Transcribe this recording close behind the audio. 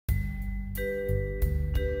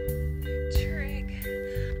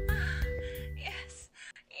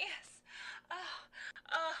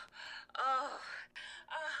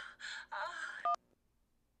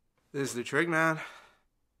This is the Trig Man.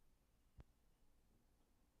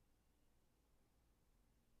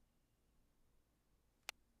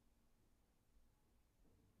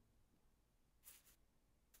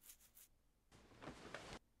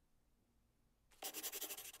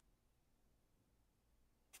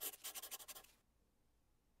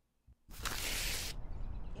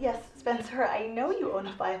 Yes, Spencer, I know you own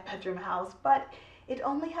a 5-bedroom house, but it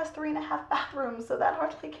only has 3.5 bathrooms, so that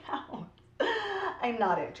hardly counts. I'm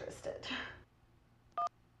not interested.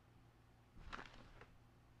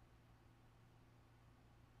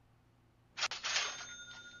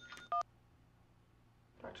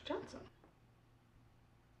 Dr. Johnson.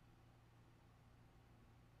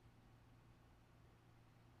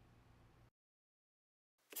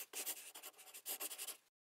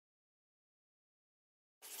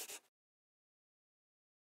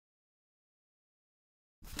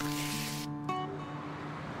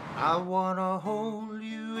 I wanna hold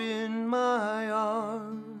you in my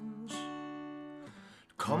arms,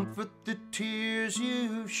 comfort the tears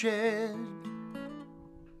you shed.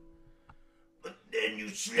 But then you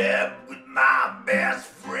slept with my best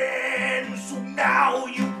friend, so now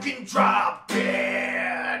you can drop dead.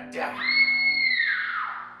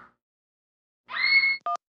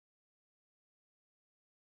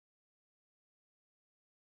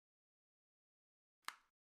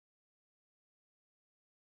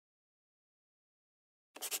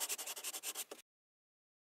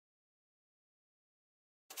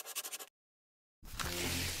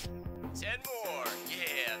 Ten more.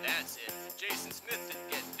 Yeah, that's it. Jason Smith didn't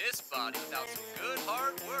get this body without some good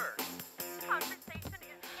hard work. Conversation is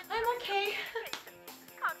the I'm okay.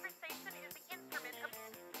 Conversation is the instrument of...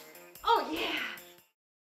 Oh, yeah.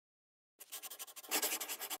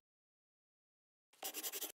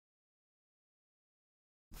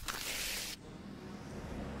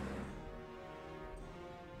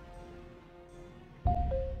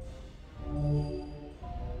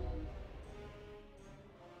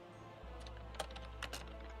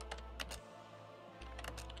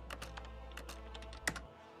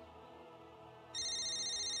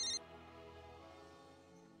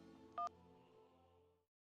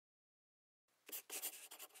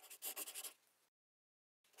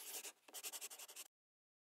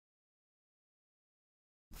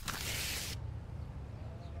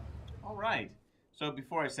 All right. So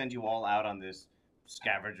before I send you all out on this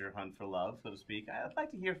scavenger hunt for love, so to speak, I'd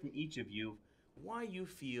like to hear from each of you Why you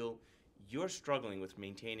feel you're struggling with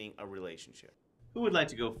maintaining a relationship. who would like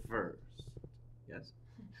to go first. Yes?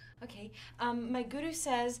 Okay, my guru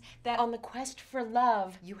says that on the quest for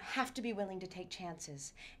love, you have to be willing to take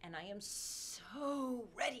chances. And I am so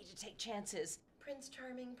ready to take chances. Prince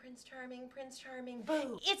Charming, Prince Charming, Prince Charming,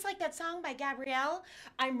 boo. It's like that song by Gabrielle,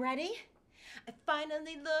 I'm ready. I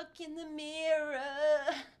finally look in the mirror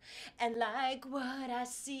and like what I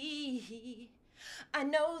see. I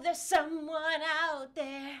know there's someone out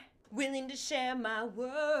there willing to share my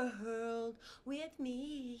world with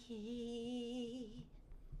me.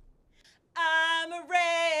 I'm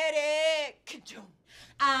ready.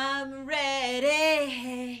 I'm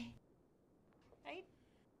ready. Right?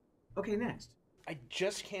 Okay, next. I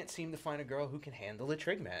just can't seem to find a girl who can handle a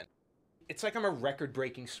trig man. It's like I'm a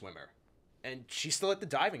record-breaking swimmer, and she's still at the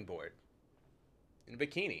diving board, in a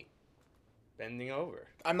bikini, bending over.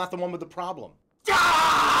 I'm not the one with the problem.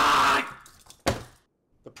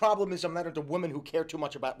 The problem is I'm not into women who care too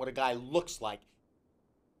much about what a guy looks like.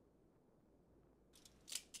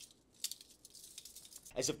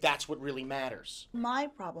 As if that's what really matters. My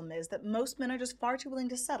problem is that most men are just far too willing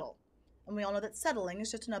to settle. And we all know that settling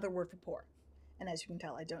is just another word for poor. And as you can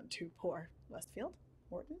tell, I don't do poor. Westfield,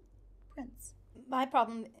 Morton, Prince. My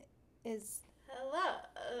problem is... Hello.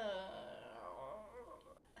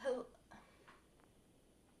 Hello.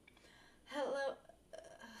 Hello.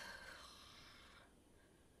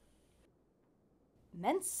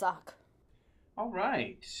 Men suck. All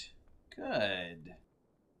right. Good.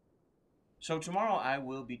 So tomorrow I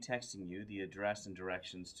will be texting you the address and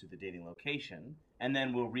directions to the dating location, and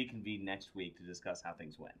then we'll reconvene next week to discuss how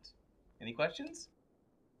things went. Any questions?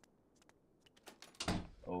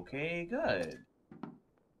 Okay, good.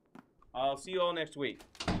 I'll see you all next week.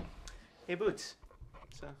 Hey, Boots.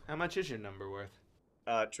 So, how much is your number worth?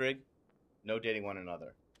 Trig, no dating one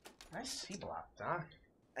another. I see block, Doc.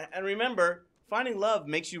 And remember, finding love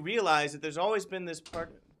makes you realize that there's always been this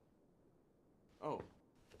part... Oh.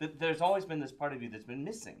 There's always been this part of you that's been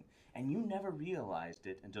missing, and you never realized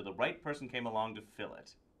it until the right person came along to fill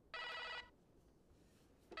it.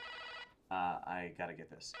 I gotta get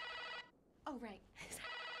this. Oh, right.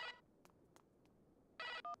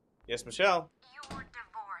 Yes, Michelle? Your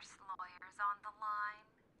divorce lawyer's on the line.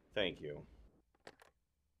 Thank you.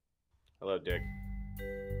 Hello, Dick.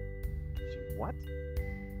 She what?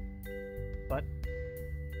 But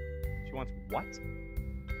she wants what?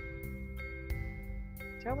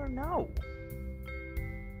 Tell her no.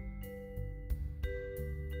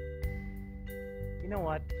 You know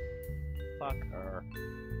what? Fuck her.